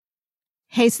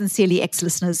Hey, Sincerely X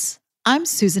listeners. I'm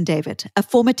Susan David, a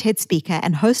former TED speaker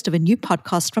and host of a new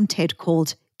podcast from TED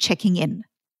called Checking In.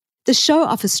 The show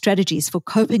offers strategies for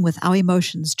coping with our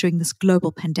emotions during this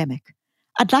global pandemic.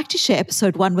 I'd like to share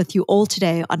episode 1 with you all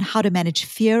today on how to manage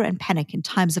fear and panic in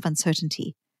times of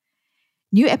uncertainty.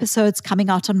 New episodes coming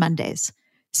out on Mondays.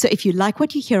 So if you like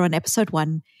what you hear on episode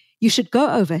 1, you should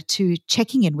go over to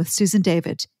Checking In with Susan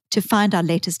David to find our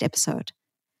latest episode.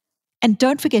 And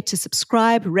don't forget to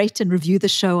subscribe, rate, and review the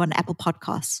show on Apple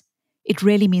Podcasts. It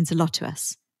really means a lot to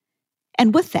us.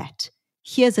 And with that,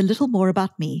 here's a little more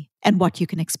about me and what you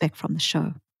can expect from the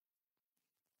show.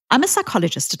 I'm a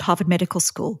psychologist at Harvard Medical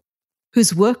School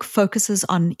whose work focuses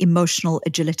on emotional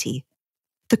agility,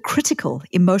 the critical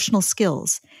emotional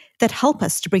skills that help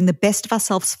us to bring the best of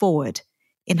ourselves forward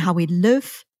in how we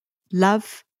live,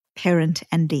 love, parent,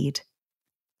 and lead.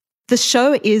 The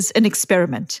show is an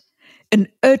experiment, an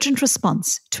urgent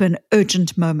response to an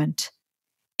urgent moment.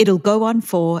 It'll go on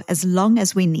for as long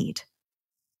as we need.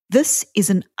 This is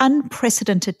an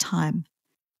unprecedented time,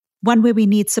 one where we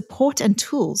need support and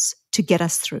tools to get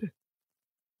us through.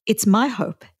 It's my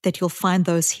hope that you'll find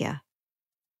those here.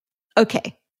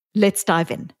 Okay, let's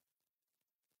dive in.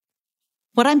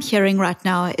 What I'm hearing right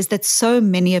now is that so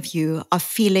many of you are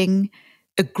feeling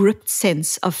a gripped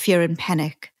sense of fear and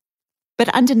panic. But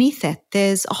underneath that,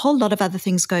 there's a whole lot of other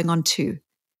things going on too.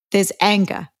 There's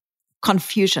anger,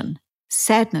 confusion,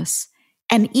 sadness,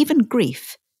 and even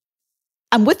grief.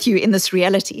 I'm with you in this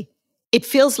reality. It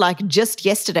feels like just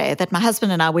yesterday that my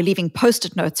husband and I were leaving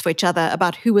post-it notes for each other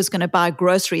about who was going to buy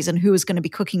groceries and who was going to be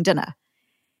cooking dinner.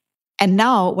 And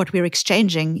now what we're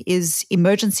exchanging is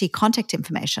emergency contact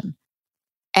information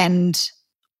and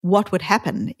what would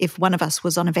happen if one of us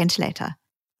was on a ventilator.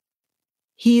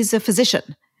 He's a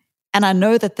physician. And I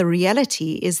know that the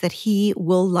reality is that he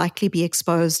will likely be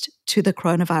exposed to the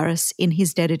coronavirus in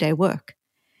his day-to-day work.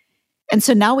 And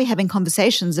so now we're having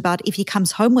conversations about if he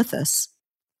comes home with us,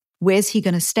 where's he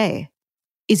going to stay?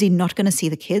 Is he not going to see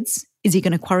the kids? Is he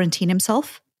going to quarantine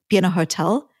himself, be in a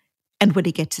hotel? And will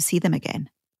he get to see them again?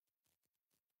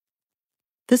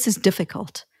 This is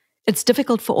difficult. It's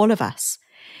difficult for all of us.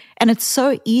 And it's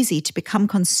so easy to become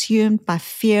consumed by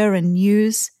fear and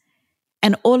news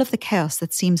and all of the chaos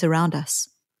that seems around us.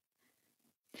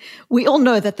 We all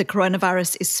know that the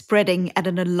coronavirus is spreading at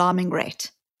an alarming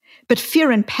rate, but fear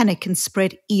and panic can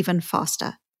spread even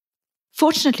faster.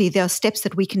 Fortunately, there are steps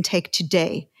that we can take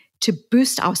today to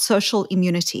boost our social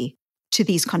immunity to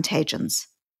these contagions.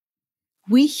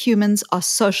 We humans are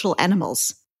social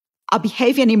animals. Our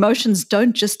behavior and emotions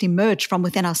don't just emerge from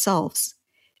within ourselves.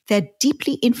 They're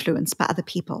deeply influenced by other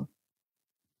people.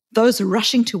 Those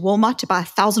rushing to Walmart to buy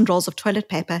 1,000 rolls of toilet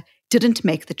paper didn't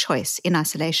make the choice in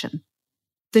isolation.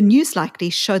 The news likely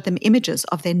showed them images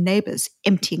of their neighbors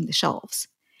emptying the shelves,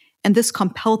 and this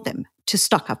compelled them to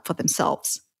stock up for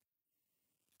themselves.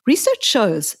 Research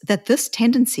shows that this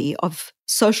tendency of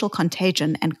social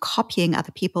contagion and copying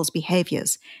other people's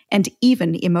behaviors and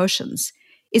even emotions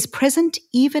is present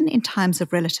even in times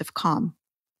of relative calm.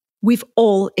 We've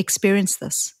all experienced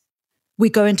this. We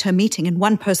go into a meeting and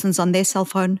one person's on their cell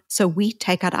phone, so we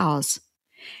take out ours.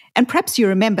 And perhaps you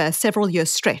remember a several-year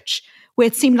stretch where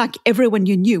it seemed like everyone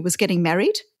you knew was getting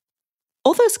married.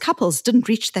 All those couples didn't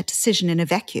reach that decision in a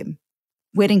vacuum.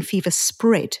 Wedding fever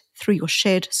spread through your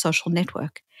shared social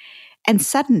network, and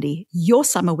suddenly your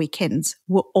summer weekends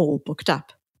were all booked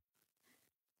up.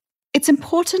 It's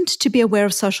important to be aware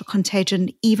of social contagion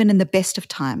even in the best of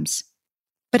times.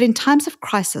 But in times of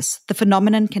crisis, the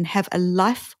phenomenon can have a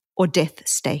life or death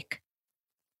stake.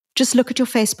 Just look at your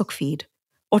Facebook feed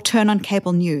or turn on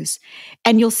cable news,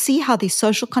 and you'll see how these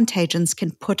social contagions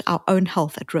can put our own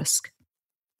health at risk.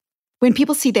 When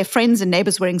people see their friends and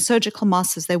neighbors wearing surgical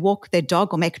masks as they walk their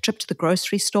dog or make a trip to the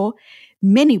grocery store,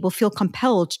 many will feel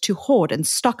compelled to hoard and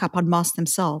stock up on masks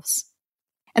themselves.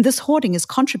 And this hoarding has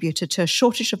contributed to a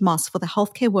shortage of masks for the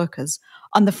healthcare workers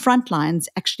on the front lines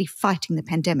actually fighting the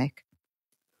pandemic.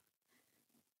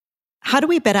 How do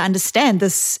we better understand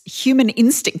this human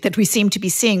instinct that we seem to be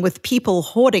seeing with people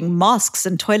hoarding masks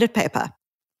and toilet paper?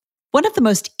 One of the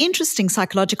most interesting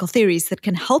psychological theories that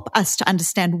can help us to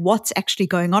understand what's actually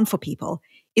going on for people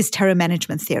is terror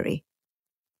management theory.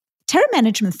 Terror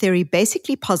management theory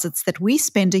basically posits that we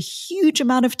spend a huge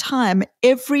amount of time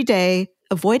every day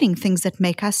avoiding things that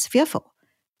make us fearful.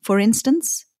 For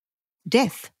instance,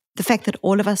 death, the fact that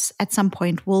all of us at some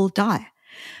point will die.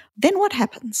 Then what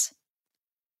happens?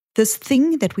 This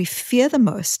thing that we fear the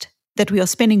most, that we are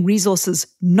spending resources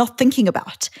not thinking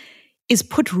about, is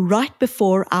put right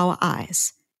before our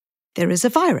eyes. There is a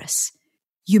virus.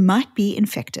 You might be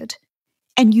infected,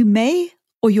 and you may,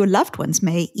 or your loved ones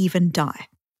may even die.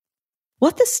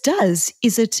 What this does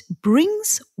is it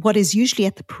brings what is usually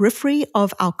at the periphery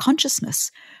of our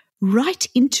consciousness right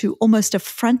into almost a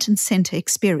front and center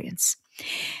experience.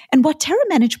 And what terror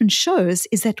management shows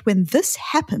is that when this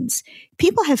happens,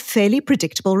 people have fairly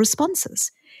predictable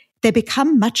responses. They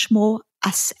become much more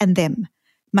us and them,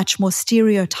 much more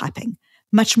stereotyping,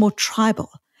 much more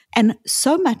tribal. And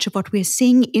so much of what we're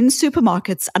seeing in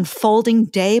supermarkets unfolding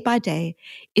day by day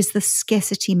is the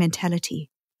scarcity mentality.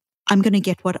 I'm going to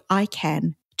get what I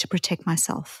can to protect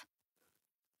myself.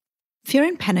 Fear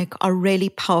and panic are really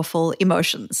powerful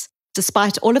emotions.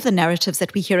 Despite all of the narratives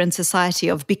that we hear in society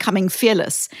of becoming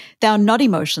fearless, they are not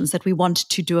emotions that we want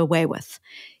to do away with.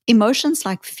 Emotions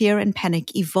like fear and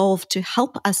panic evolved to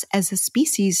help us as a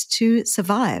species to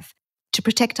survive, to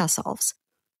protect ourselves.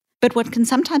 But what can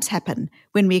sometimes happen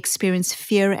when we experience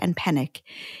fear and panic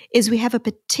is we have a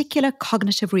particular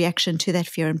cognitive reaction to that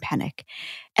fear and panic.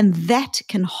 And that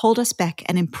can hold us back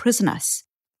and imprison us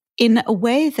in a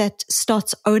way that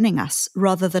starts owning us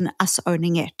rather than us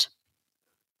owning it.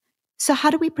 So how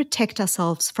do we protect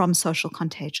ourselves from social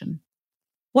contagion?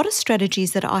 What are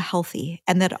strategies that are healthy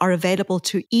and that are available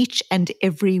to each and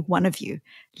every one of you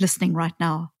listening right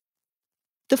now?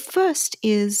 The first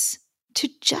is to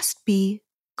just be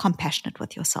compassionate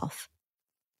with yourself.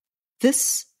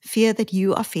 This fear that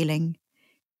you are feeling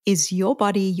is your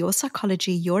body, your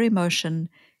psychology, your emotion,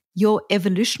 your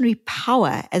evolutionary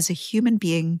power as a human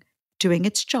being doing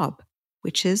its job,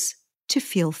 which is to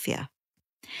feel fear.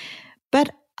 But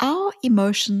our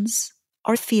emotions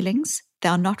are feelings, they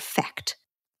are not fact.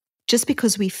 Just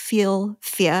because we feel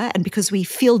fear and because we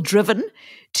feel driven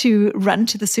to run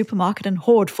to the supermarket and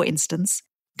hoard, for instance,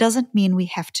 doesn't mean we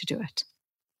have to do it.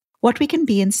 What we can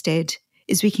be instead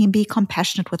is we can be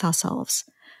compassionate with ourselves.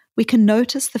 We can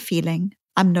notice the feeling,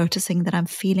 I'm noticing that I'm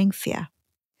feeling fear.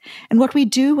 And what we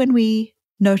do when we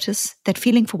notice that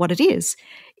feeling for what it is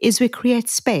we create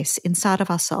space inside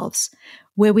of ourselves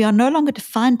where we are no longer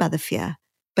defined by the fear,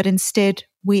 but instead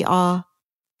we are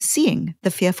seeing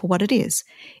the fear for what it is.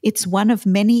 It's one of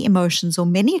many emotions or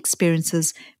many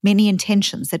experiences, many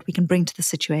intentions that we can bring to the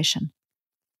situation.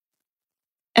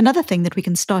 Another thing that we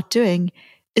can start doing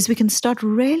is we can start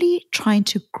really trying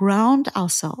to ground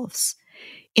ourselves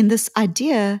in this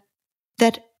idea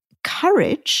that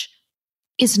courage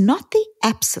is not the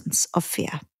absence of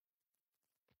fear.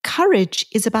 Courage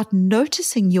is about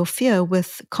noticing your fear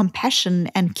with compassion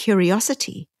and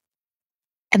curiosity,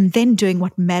 and then doing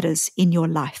what matters in your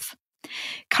life.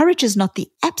 Courage is not the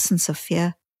absence of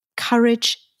fear.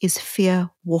 Courage is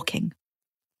fear walking.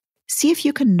 See if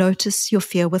you can notice your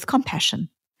fear with compassion,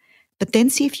 but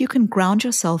then see if you can ground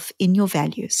yourself in your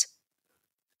values.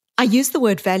 I use the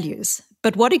word values,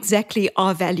 but what exactly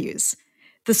are values?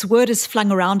 This word is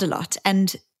flung around a lot,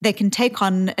 and they can take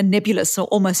on a nebulous or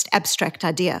almost abstract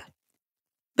idea.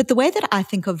 But the way that I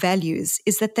think of values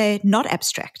is that they're not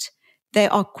abstract. They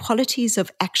are qualities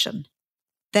of action.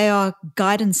 They are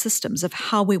guidance systems of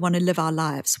how we want to live our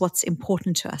lives, what's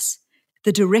important to us,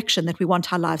 the direction that we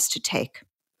want our lives to take.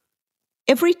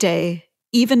 Every day,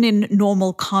 even in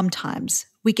normal calm times,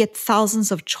 we get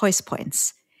thousands of choice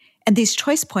points. And these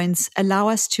choice points allow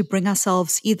us to bring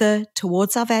ourselves either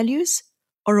towards our values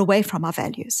or away from our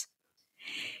values.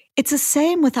 It's the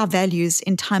same with our values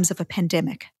in times of a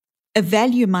pandemic. A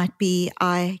value might be,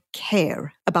 I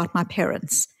care about my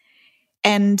parents.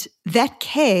 And that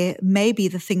care may be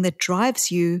the thing that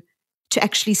drives you to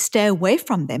actually stay away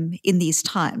from them in these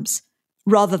times,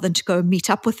 rather than to go meet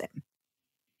up with them.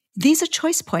 These are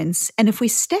choice points, and if we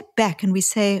step back and we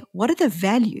say, what are the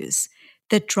values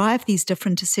that drive these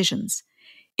different decisions?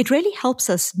 It really helps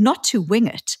us not to wing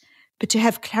it, but to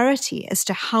have clarity as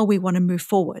to how we want to move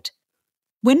forward.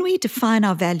 When we define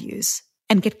our values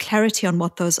and get clarity on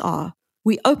what those are,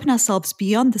 we open ourselves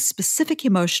beyond the specific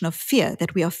emotion of fear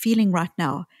that we are feeling right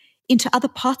now into other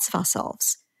parts of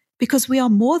ourselves, because we are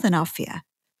more than our fear.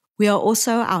 We are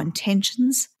also our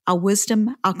intentions, our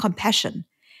wisdom, our compassion.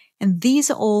 And these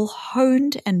are all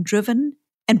honed and driven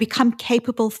and become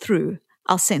capable through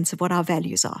our sense of what our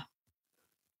values are.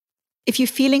 If you're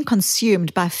feeling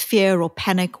consumed by fear or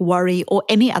panic, worry, or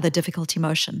any other difficult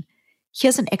emotion,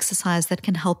 here's an exercise that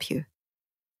can help you.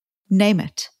 Name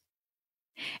it.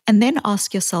 And then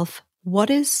ask yourself, what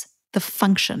is the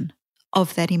function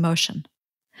of that emotion?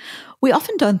 We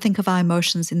often don't think of our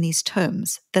emotions in these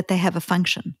terms, that they have a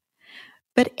function.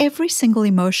 But every single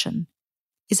emotion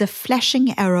is a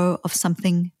flashing arrow of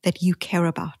something that you care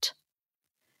about.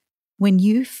 When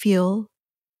you feel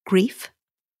grief,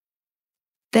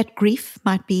 that grief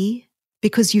might be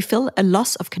because you feel a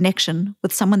loss of connection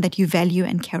with someone that you value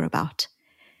and care about.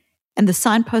 And the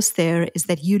signpost there is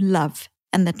that you love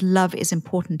and that love is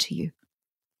important to you.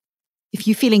 If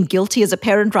you're feeling guilty as a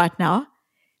parent right now,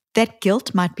 that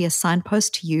guilt might be a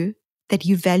signpost to you that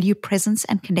you value presence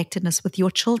and connectedness with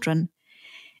your children,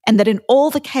 and that in all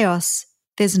the chaos,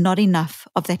 there's not enough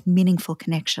of that meaningful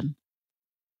connection.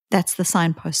 That's the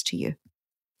signpost to you.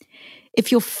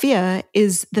 If your fear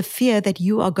is the fear that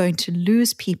you are going to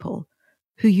lose people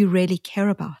who you really care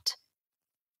about,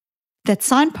 that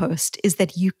signpost is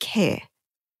that you care.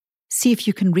 See if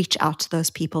you can reach out to those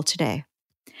people today.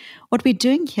 What we're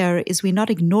doing here is we're not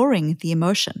ignoring the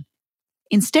emotion.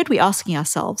 Instead, we're asking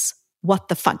ourselves, what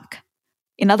the funk?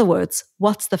 In other words,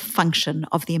 what's the function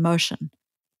of the emotion?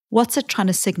 What's it trying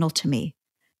to signal to me?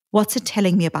 What's it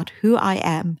telling me about who I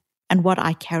am and what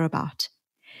I care about?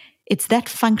 It's that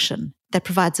function that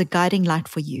provides a guiding light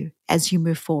for you as you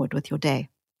move forward with your day.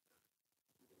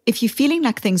 If you're feeling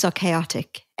like things are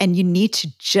chaotic and you need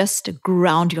to just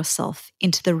ground yourself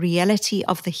into the reality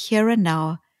of the here and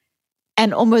now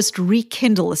and almost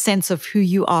rekindle a sense of who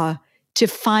you are to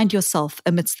find yourself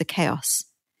amidst the chaos,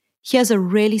 here's a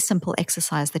really simple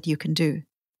exercise that you can do.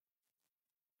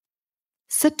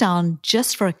 Sit down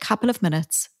just for a couple of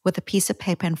minutes with a piece of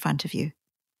paper in front of you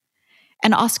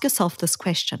and ask yourself this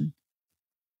question.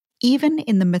 Even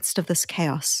in the midst of this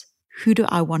chaos, who do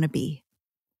I want to be?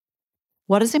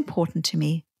 What is important to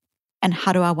me? And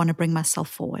how do I want to bring myself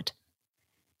forward?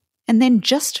 And then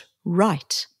just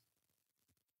write.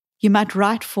 You might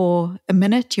write for a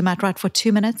minute, you might write for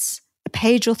 2 minutes, a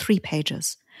page or 3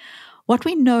 pages. What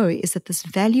we know is that this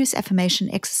values affirmation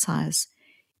exercise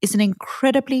is an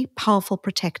incredibly powerful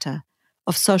protector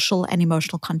of social and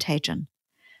emotional contagion.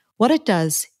 What it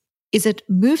does is it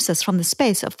moves us from the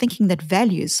space of thinking that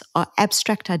values are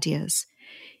abstract ideas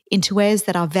into ways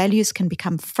that our values can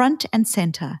become front and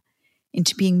center,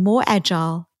 into being more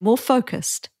agile, more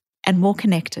focused, and more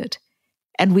connected.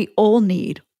 And we all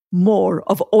need more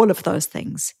of all of those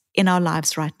things in our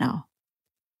lives right now.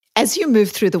 As you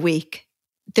move through the week,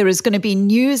 there is going to be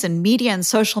news and media and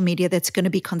social media that's going to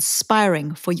be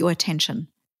conspiring for your attention.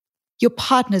 Your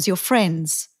partners, your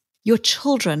friends, your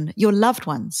children, your loved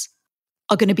ones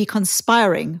are going to be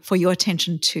conspiring for your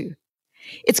attention too.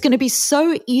 It's going to be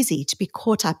so easy to be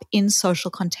caught up in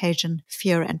social contagion,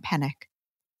 fear, and panic.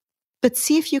 But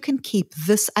see if you can keep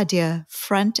this idea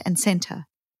front and center.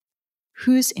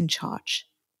 Who's in charge?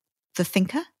 The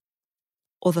thinker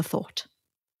or the thought?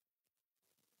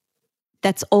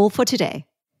 That's all for today.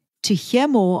 To hear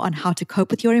more on how to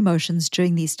cope with your emotions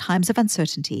during these times of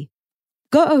uncertainty,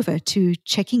 go over to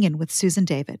Checking In with Susan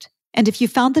David. And if you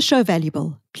found the show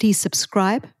valuable, please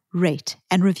subscribe, rate,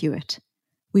 and review it.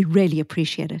 We really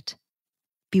appreciate it.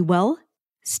 Be well,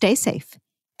 stay safe,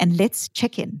 and let's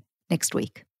check in next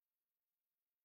week.